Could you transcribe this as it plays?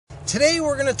Today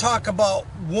we're going to talk about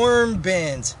worm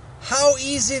bins, how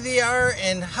easy they are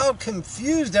and how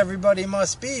confused everybody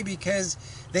must be because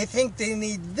they think they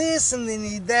need this and they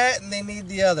need that and they need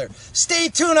the other. Stay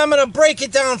tuned, I'm going to break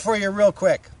it down for you real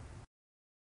quick.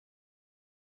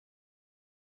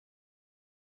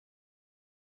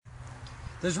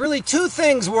 There's really two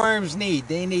things worms need.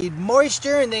 They need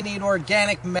moisture and they need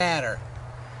organic matter.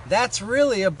 That's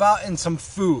really about in some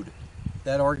food.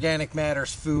 That organic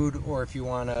matter's food, or if you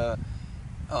want to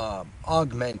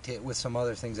augment it with some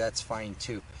other things, that's fine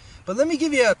too. But let me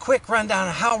give you a quick rundown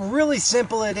of how really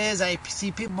simple it is. I see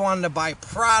people wanting to buy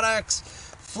products,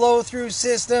 flow-through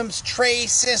systems, tray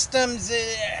systems.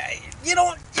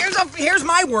 Here's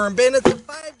my worm bin. It's a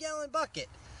 5-gallon bucket.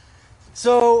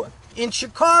 So in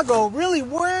Chicago, really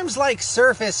worms like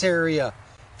surface area.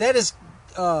 That is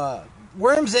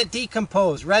worms that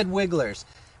decompose, red wigglers.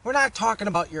 We're not talking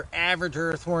about your average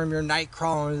earthworm, your night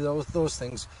crawler, those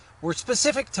things. We're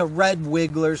specific to red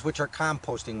wigglers, which are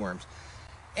composting worms.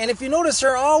 And if you notice,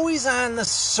 they're always on the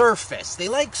surface. They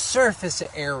like surface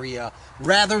area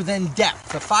rather than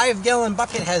depth. The 5-gallon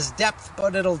bucket has depth,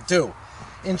 but it'll do.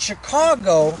 In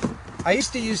Chicago, I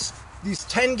used to use these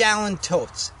 10-gallon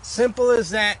totes. Simple as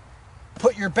that.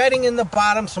 Put your bedding in the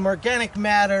bottom, some organic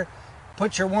matter,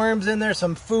 put your worms in there,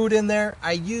 some food in there.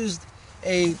 I used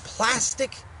a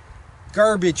plastic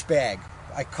garbage bag.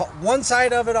 I cut one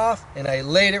side of it off and I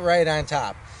laid it right on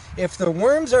top. If the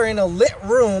worms are in a lit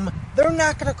room, they're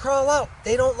not going to crawl out.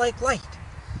 They don't like light.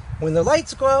 When the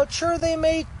lights go out, sure, they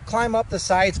may climb up the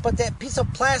sides, but that piece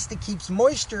of plastic keeps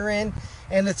moisture in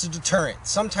and it's a deterrent.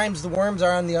 Sometimes the worms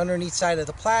are on the underneath side of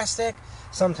the plastic.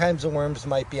 Sometimes the worms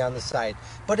might be on the side.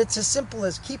 But it's as simple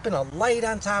as keeping a light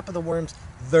on top of the worms.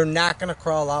 They're not going to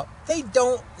crawl out. They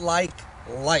don't like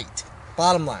light.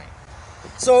 Bottom line.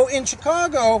 So in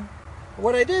Chicago,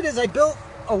 what I did is I built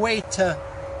a way to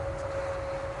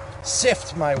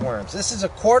sift my worms. This is a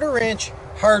 1/4 inch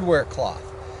hardware cloth.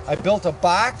 I built a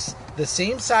box the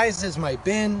same size as my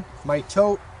bin, my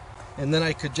tote, and then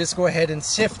I could just go ahead and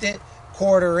sift it.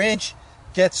 1/4 inch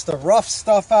gets the rough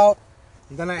stuff out.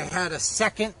 And then I had a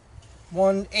second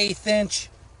 1/8 inch,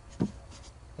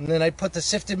 and then I put the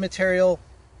sifted material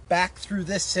back through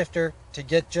this sifter to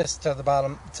get just to the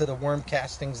bottom, to the worm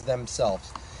castings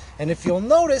themselves. And if you'll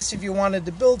notice, if you wanted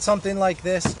to build something like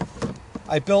this,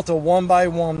 I built a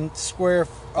 1x1 square,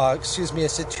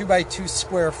 it's a 2x2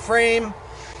 square frame,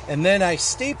 and then I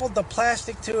stapled the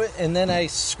plastic to it, and then I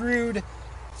screwed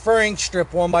furring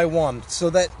strip 1x1 so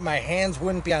that my hands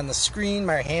wouldn't be on the screen,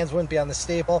 my hands wouldn't be on the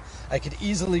staple. I could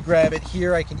easily grab it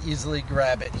here, I could easily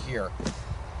grab it here.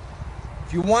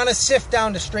 If you want to sift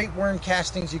down to straight worm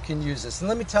castings, you can use this. And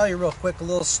let me tell you real quick a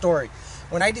little story.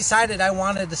 When I decided I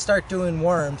wanted to start doing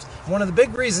worms, one of the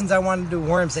big reasons I wanted to do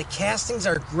worms, that castings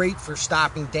are great for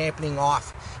stopping dampening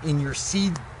off in your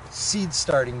seed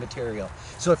starting material.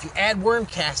 So if you add worm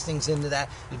castings into that,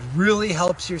 it really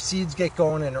helps your seeds get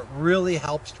going and it really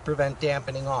helps to prevent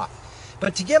dampening off.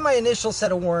 But to get my initial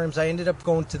set of worms, I ended up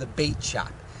going to the bait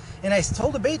shop. And I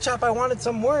told the bait shop I wanted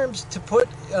some worms to put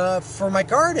for my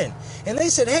garden. And they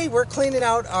said, hey, we're cleaning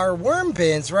out our worm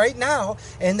bins right now.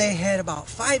 And they had about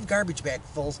 5 garbage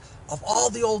bagfuls of all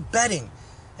the old bedding.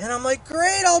 And I'm like,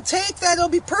 great, I'll take that. It'll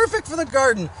be perfect for the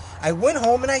garden. I went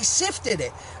home and I sifted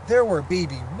it. There were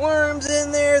baby worms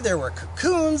in there. There were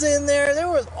cocoons in there. There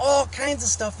was all kinds of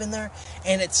stuff in there.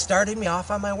 And it started me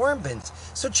off on my worm bins.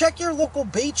 So check your local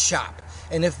bait shop.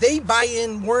 And if they buy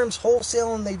in worms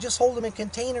wholesale and they just hold them in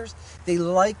containers, they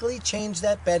likely change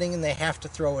that bedding and they have to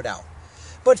throw it out.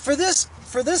 But for this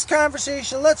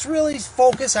conversation, let's really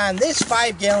focus on this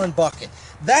 5-gallon bucket.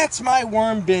 That's my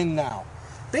worm bin now.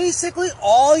 Basically,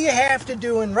 all you have to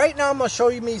do, and right now I'm going to show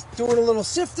you me doing a little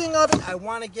sifting of it. I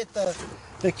want to get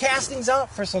the castings out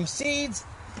for some seeds,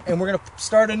 and we're going to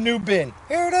start a new bin.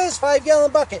 Here it is,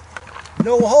 5-gallon bucket.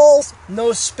 No holes,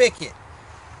 no spigot.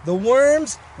 The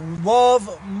worms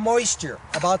love moisture,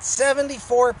 about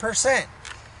 74%.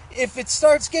 If it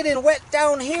starts getting wet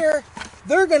down here,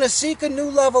 they're going to seek a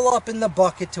new level up in the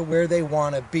bucket to where they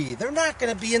want to be. They're not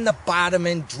going to be in the bottom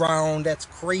and drown. That's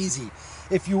crazy.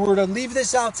 If you were to leave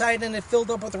this outside and it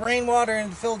filled up with rainwater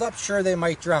and it filled up, sure, they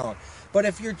might drown. But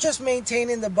if you're just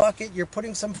maintaining the bucket, you're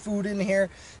putting some food in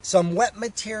here, some wet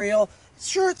material,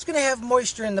 sure, it's going to have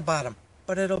moisture in the bottom,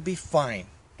 but it'll be fine.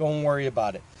 Don't worry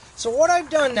about it. So what I've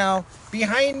done now,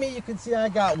 behind me you can see I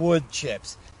got wood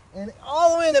chips. And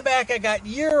all the way in the back I got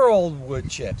year-old wood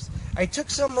chips. I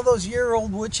took some of those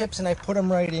year-old wood chips and I put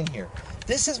them right in here.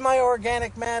 This is my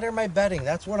organic matter, my bedding.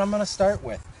 That's what I'm going to start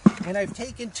with. And I've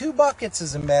taken 2 buckets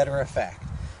as a matter of fact.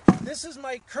 This is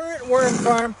my current worm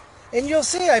farm. And you'll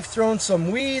see I've thrown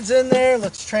some weeds in there.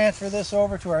 Let's transfer this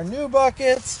over to our new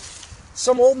buckets.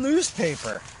 Some old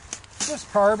newspaper. Just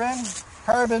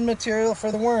carbon material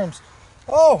for the worms.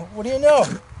 Oh, what do you know?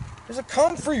 There's a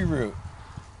comfrey root.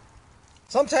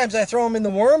 Sometimes I throw them in the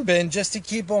worm bin just to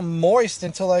keep them moist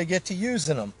until I get to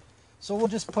using them. So we'll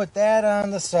just put that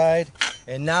on the side.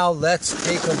 And now let's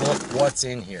take a look what's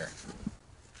in here.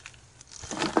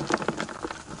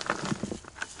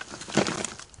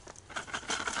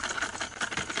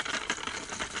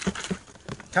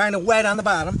 Kind of wet on the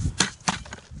bottom.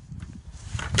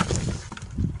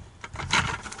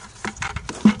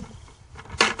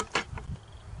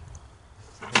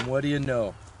 And what do you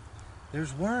know?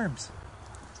 There's worms,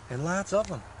 and lots of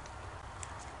them.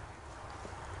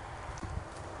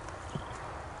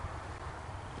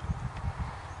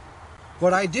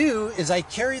 What I do is I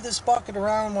carry this bucket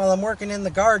around while I'm working in the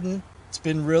garden. It's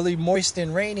been really moist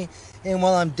and rainy, and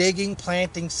while I'm digging,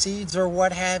 planting seeds or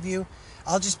what have you,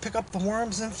 I'll just pick up the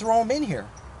worms and throw them in here.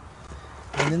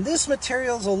 And then this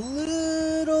material's a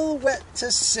little wet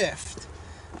to sift.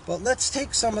 But let's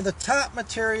take some of the top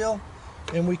material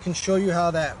and we can show you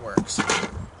how that works.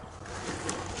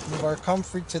 Move our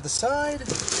comfrey to the side.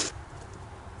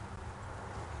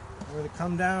 We're going to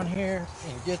come down here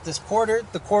and get this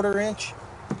quarter-inch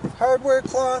hardware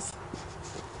cloth.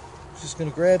 Just going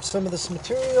to grab some of this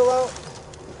material out.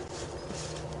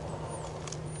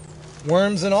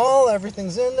 Worms and all,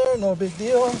 everything's in there, no big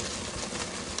deal.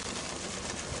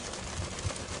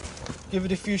 Give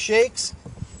it a few shakes.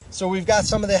 So we've got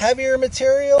some of the heavier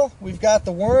material, we've got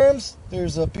the worms,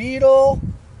 there's a beetle,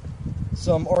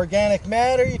 some organic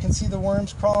matter, you can see the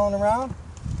worms crawling around.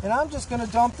 And I'm just going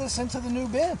to dump this into the new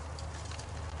bin.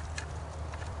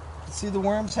 See the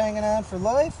worms hanging on for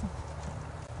life.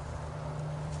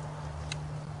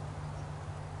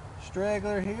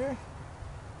 Straggler here.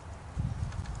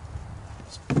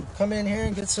 Come in here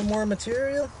and get some more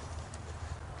material.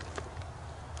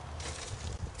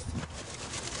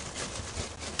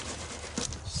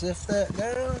 Sift that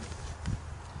down.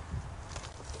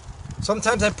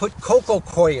 Sometimes I put cocoa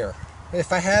coir.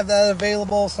 If I have that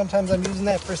available, sometimes I'm using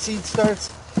that for seed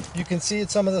starts. You can see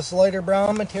it's some of this lighter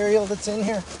brown material that's in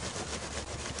here.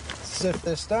 Sift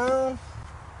this down.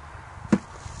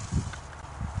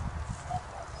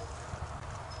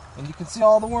 And you can see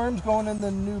all the worms going in the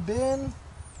new bin.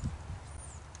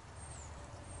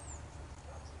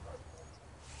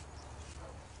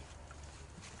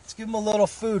 Let's give them a little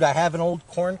food. I have an old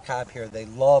corn cob here. They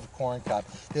love corn cob.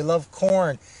 They love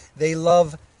corn. They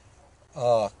love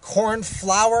corn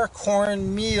flour,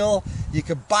 corn meal. You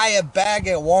could buy a bag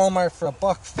at Walmart for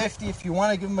 $1.50. If you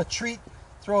want to give them a treat,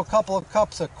 throw a couple of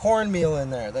cups of cornmeal in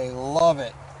there. They love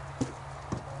it.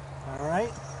 All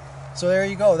right. So there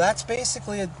you go. That's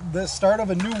basically the start of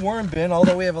a new worm bin,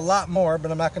 although we have a lot more,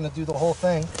 but I'm not going to do the whole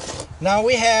thing. Now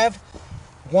we have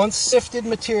one sifted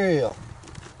material.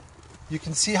 You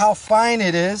can see how fine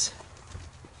it is,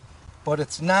 but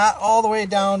it's not all the way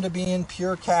down to being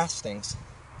pure castings.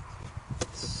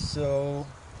 So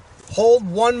hold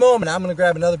one moment. I'm going to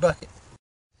grab another bucket.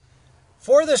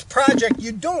 For this project,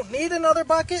 you don't need another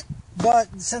bucket,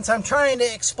 but since I'm trying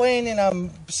to explain and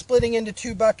I'm splitting into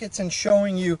two buckets and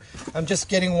showing you, I'm just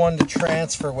getting one to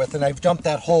transfer with, and I've dumped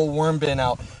that whole worm bin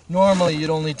out. Normally, you'd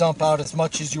only dump out as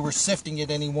much as you were sifting at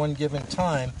any one given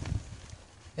time.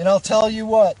 And I'll tell you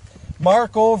what,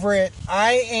 Mark over at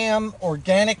I Am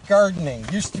Organic Gardening,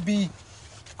 used to be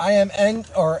I Am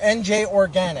NJ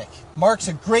Organic. Mark's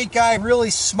a great guy,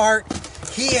 really smart.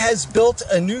 He has built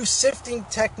a new sifting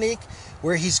technique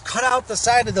where he's cut out the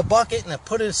side of the bucket and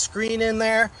put a screen in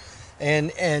there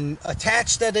and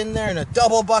attached that in there in a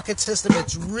double bucket system.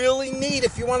 It's really neat.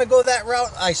 If you want to go that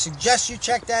route, I suggest you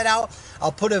check that out.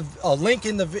 I'll put a link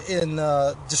in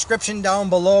the description down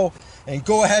below, and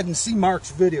go ahead and see Mark's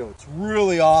video. It's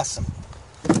really awesome.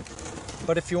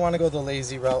 But if you want to go the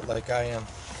lazy route like I am,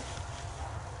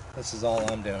 this is all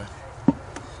I'm doing.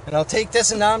 And I'll take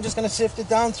this, and now I'm just going to sift it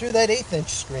down through that 1/8"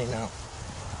 screen now.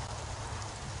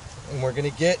 And we're going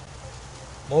to get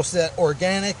most of that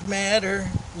organic matter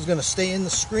is going to stay in the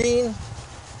screen.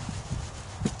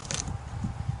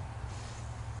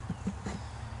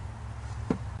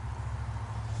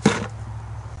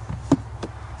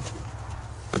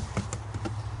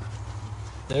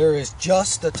 There is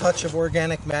just a touch of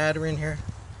organic matter in here,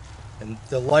 and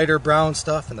the lighter brown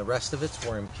stuff, and the rest of it's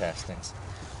worm castings.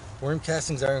 Worm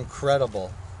castings are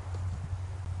incredible.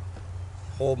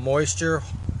 Hold moisture,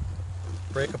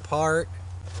 break apart.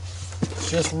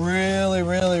 It's just really,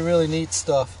 really, really neat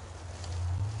stuff.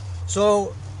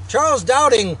 So Charles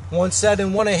Dowding once said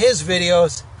in one of his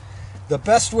videos, the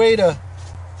best way to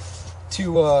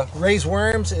to raise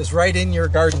worms is right in your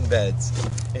garden beds.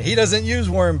 And he doesn't use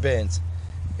worm bins.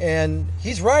 And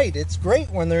he's right, it's great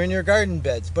when they're in your garden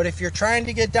beds. But if you're trying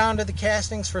to get down to the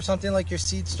castings for something like your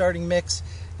seed starting mix,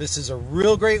 this is a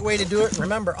real great way to do it.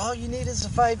 Remember, all you need is a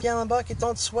 5-gallon bucket.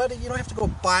 Don't sweat it. You don't have to go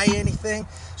buy anything.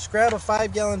 Just grab a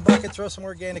 5-gallon bucket, throw some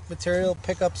organic material,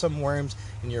 pick up some worms,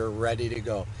 and you're ready to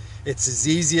go. It's as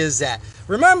easy as that.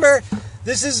 Remember,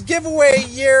 this is giveaway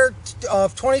year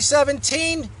of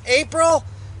 2017, April.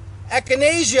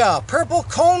 Echinacea, purple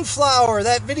coneflower.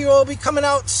 That video will be coming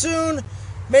out soon.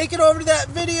 Make it over to that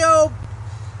video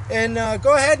and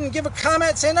go ahead and give a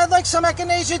comment saying I'd like some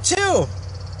echinacea too.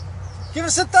 Give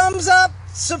us a thumbs up,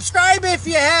 subscribe if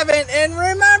you haven't, and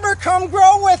remember, come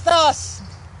grow with us.